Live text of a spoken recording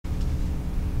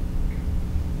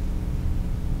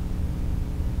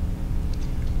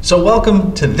So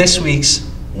welcome to this week's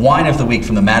Wine of the Week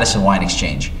from the Madison Wine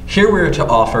Exchange. Here we're to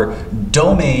offer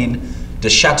Domaine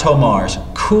de Chateaumar's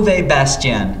Cuvée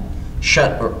Bastien,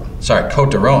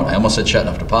 Cotes-du-Rhone, I almost said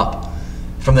Chateauneuf-du-Pape,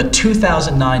 from the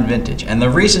 2009 vintage. And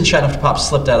the reason Chateauneuf-du-Pape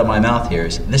slipped out of my mouth here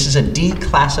is this is a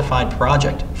declassified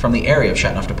project from the area of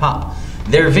Chateauneuf-du-Pape.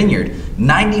 Their vineyard,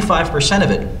 95%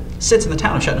 of it sits in the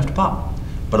town of Chateauneuf-du-Pape,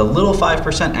 but a little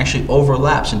 5% actually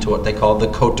overlaps into what they call the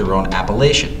Cotes-du-Rhone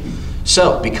appellation.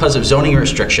 So, because of zoning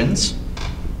restrictions,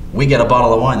 we get a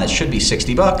bottle of wine that should be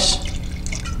 60 bucks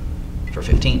for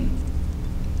 15.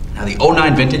 Now, the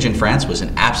 09 vintage in France was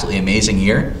an absolutely amazing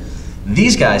year.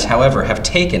 These guys, however, have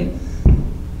taken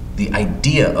the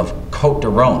idea of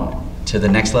Cotes-du-Rhone to the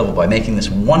next level by making this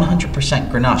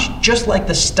 100% Grenache, just like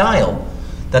the style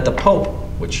that the Pope,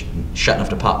 which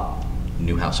Chateauneuf-du-Pape,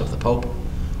 new house of the Pope,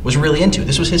 was really into.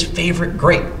 This was his favorite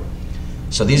grape.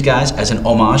 So these guys, as an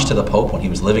homage to the Pope when he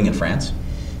was living in France,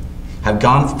 have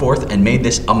gone forth and made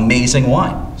this amazing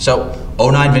wine. So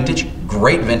 09 vintage,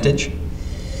 great vintage.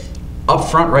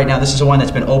 Up front right now, this is a wine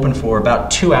that's been open for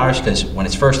about 2 hours because when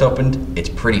it's first opened, it's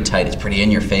pretty tight, it's pretty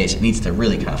in your face. It needs to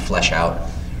really kind of flesh out.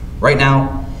 Right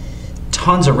now,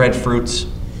 tons of red fruits.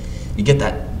 You get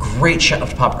that great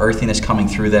Chateauneuf-du-Pape earthiness coming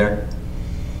through there.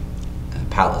 And the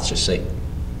palate, let's just see.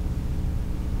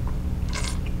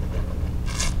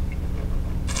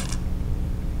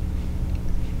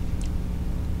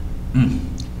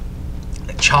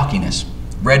 The chalkiness,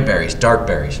 red berries, dark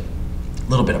berries, a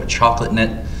little bit of a chocolate in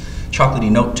it,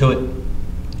 chocolatey note to it.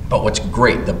 But what's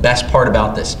great, the best part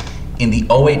about this, in the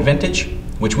 08 vintage,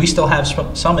 which we still have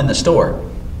some in the store,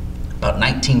 about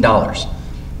 $19.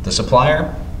 The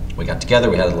supplier, we got together,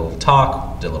 we had a little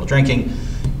talk, did a little drinking,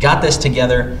 got this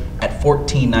together at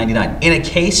 $14.99. In a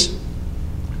case,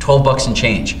 12 bucks and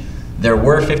change. There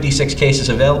were 56 cases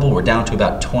available, we're down to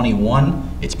about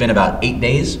 21. It's been about 8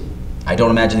 days. I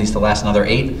don't imagine these to last another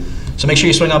 8. So make sure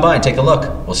you swing on by and take a look.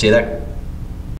 We'll see you there.